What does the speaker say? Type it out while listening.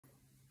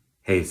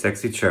Hey,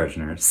 sexy charge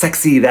nurse.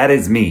 Sexy, that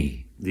is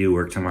me. Do you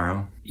work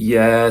tomorrow?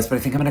 Yes, but I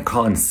think I'm gonna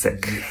call in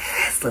sick.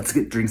 Yes, let's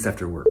get drinks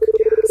after work.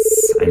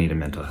 Yes, I need a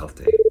mental health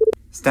day.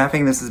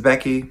 Staffing, this is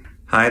Becky.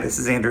 Hi, this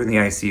is Andrew in the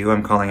ICU.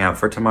 I'm calling out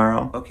for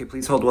tomorrow. Okay,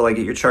 please hold while I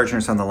get your charge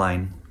nurse on the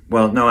line.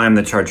 Well, no, I'm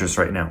the charge nurse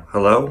right now.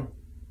 Hello?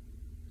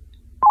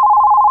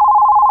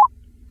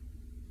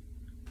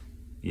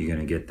 You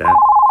gonna get that?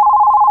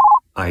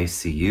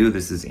 ICU,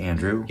 this is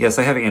Andrew. Yes,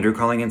 I have Andrew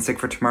calling in sick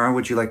for tomorrow.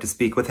 Would you like to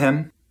speak with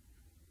him?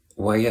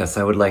 Why, yes,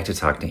 I would like to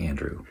talk to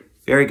Andrew.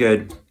 Very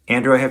good.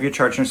 Andrew, I have your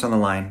charge nurse on the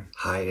line.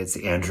 Hi, it's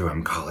Andrew.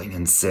 I'm calling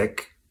in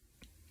sick.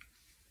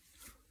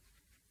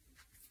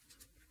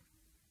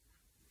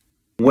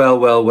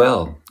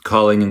 Well.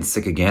 Calling in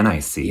sick again, I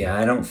see. Yeah,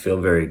 I don't feel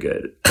very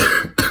good.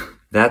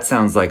 That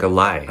sounds like a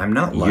lie. I'm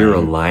not lying. You're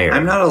a liar.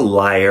 I'm not a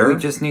liar. We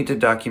just need to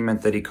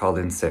document that he called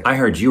in sick. I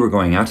heard you were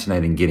going out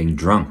tonight and getting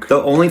drunk.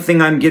 The only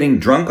thing I'm getting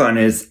drunk on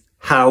is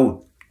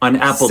how On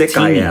apple sick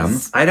I am.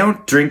 teenies. I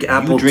don't drink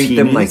apple You drink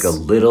them teenies. like a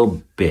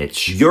little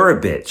bitch. You're a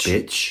bitch.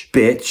 Bitch.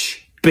 Bitch.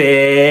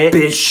 Bitch.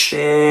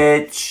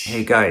 Bitch.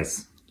 Hey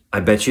guys, I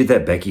bet you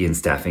that Becky in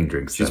staffing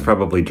drinks. She's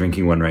probably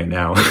drinking one right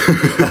now.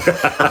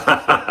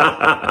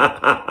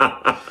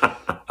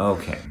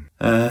 Okay.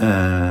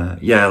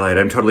 Yeah, I lied.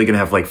 I'm totally gonna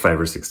have like 5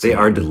 or 6. They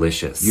are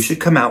delicious. You should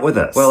come out with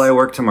us. Well, I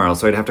work tomorrow,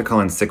 so I'd have to call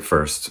in sick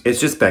first. It's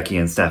just Becky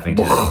in staffing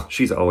today.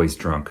 She's always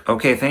drunk.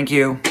 Okay, thank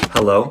you.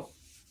 Hello?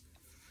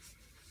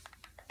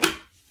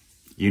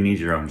 You need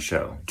your own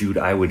show. Dude,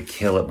 I would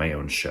kill at my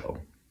own show.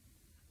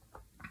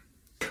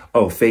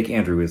 Oh, fake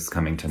Andrew is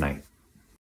coming tonight.